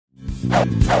I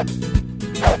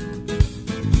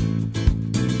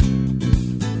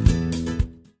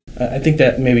think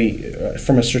that maybe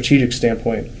from a strategic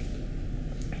standpoint,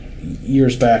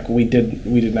 years back we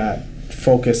did not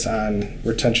focus on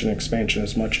retention and expansion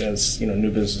as much as new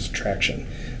business attraction.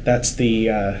 That's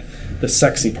the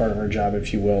sexy part of our job,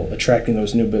 if you will, attracting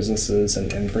those new businesses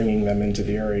and bringing them into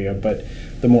the area. But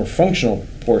the more functional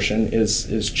portion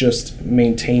is just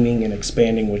maintaining and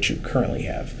expanding what you currently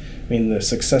have. I mean, the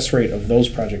success rate of those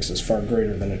projects is far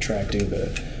greater than attracting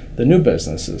the new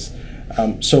businesses.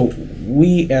 So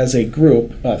we as a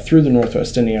group, through the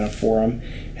Northwest Indiana Forum,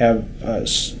 have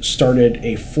started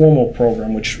a formal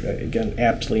program, which again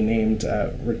aptly named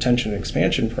Retention and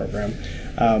Expansion Program,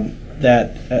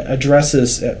 that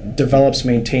addresses, develops,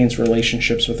 maintains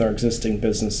relationships with our existing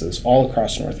businesses all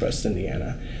across Northwest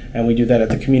Indiana. And we do that at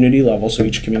the community level, so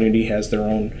each community has their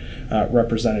own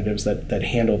representatives that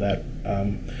handle that.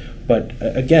 But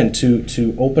again,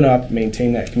 to open up,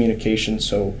 maintain that communication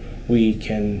so we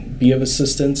can be of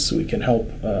assistance, we can help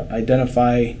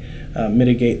identify,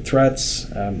 mitigate threats,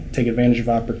 take advantage of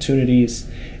opportunities,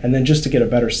 and then just to get a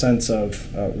better sense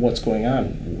of what's going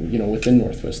on, within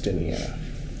Northwest Indiana.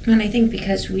 And I think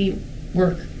because we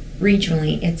work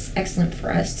regionally, it's excellent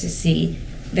for us to see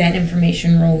that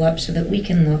information roll up so that we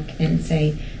can look and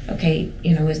say, okay,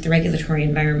 is the regulatory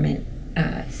environment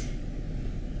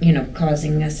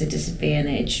causing us a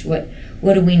disadvantage? What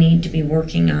do we need to be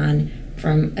working on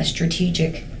from a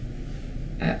strategic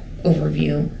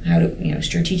overview?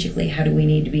 Strategically, how do we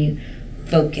need to be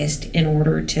focused in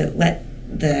order to let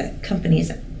the companies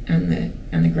on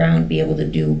the ground be able to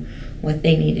do what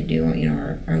they need to do?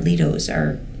 Our LEDOs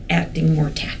are acting more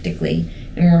tactically,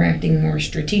 and we're acting more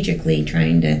strategically,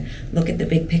 trying to look at the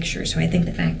big picture. So I think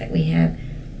the fact that we have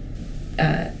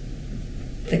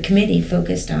the committee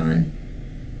focused on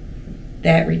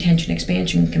that retention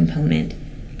expansion component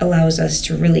allows us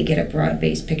to really get a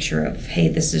broad-based picture of, hey,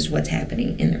 this is what's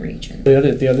happening in the region.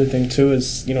 The other thing too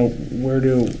is, where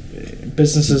do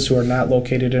businesses who are not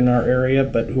located in our area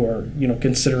but who are,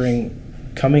 considering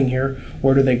coming here,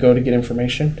 where do they go to get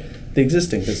information? The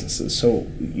existing businesses. So,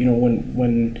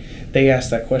 when they ask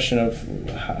that question of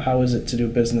how is it to do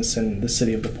business in the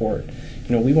city of LaPorte,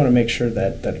 we want to make sure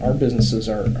that our businesses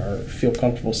feel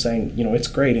comfortable saying, it's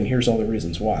great and here's all the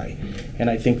reasons why. And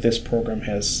I think this program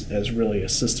has really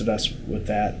assisted us with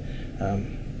that.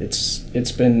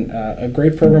 It's been a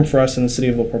great program for us in the city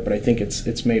of LaPorte, but I think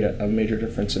it's made a major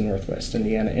difference in Northwest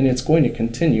Indiana, and it's going to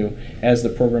continue as the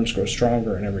programs grow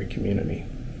stronger in every community.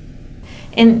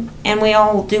 And we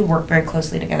all do work very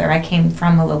closely together. I came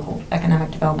from a local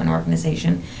economic development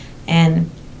organization, and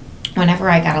whenever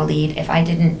I got a lead, if I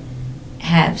didn't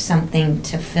have something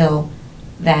to fill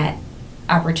that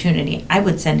opportunity, I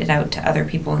would send it out to other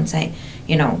people and say,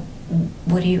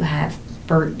 what do you have?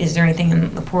 Bert, is there anything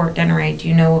in LaPorte, Dennery? Do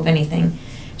you know of anything?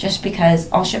 Just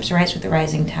because all ships rise with the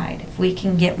rising tide. If we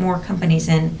can get more companies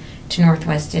in to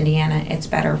Northwest Indiana, it's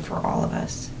better for all of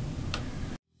us.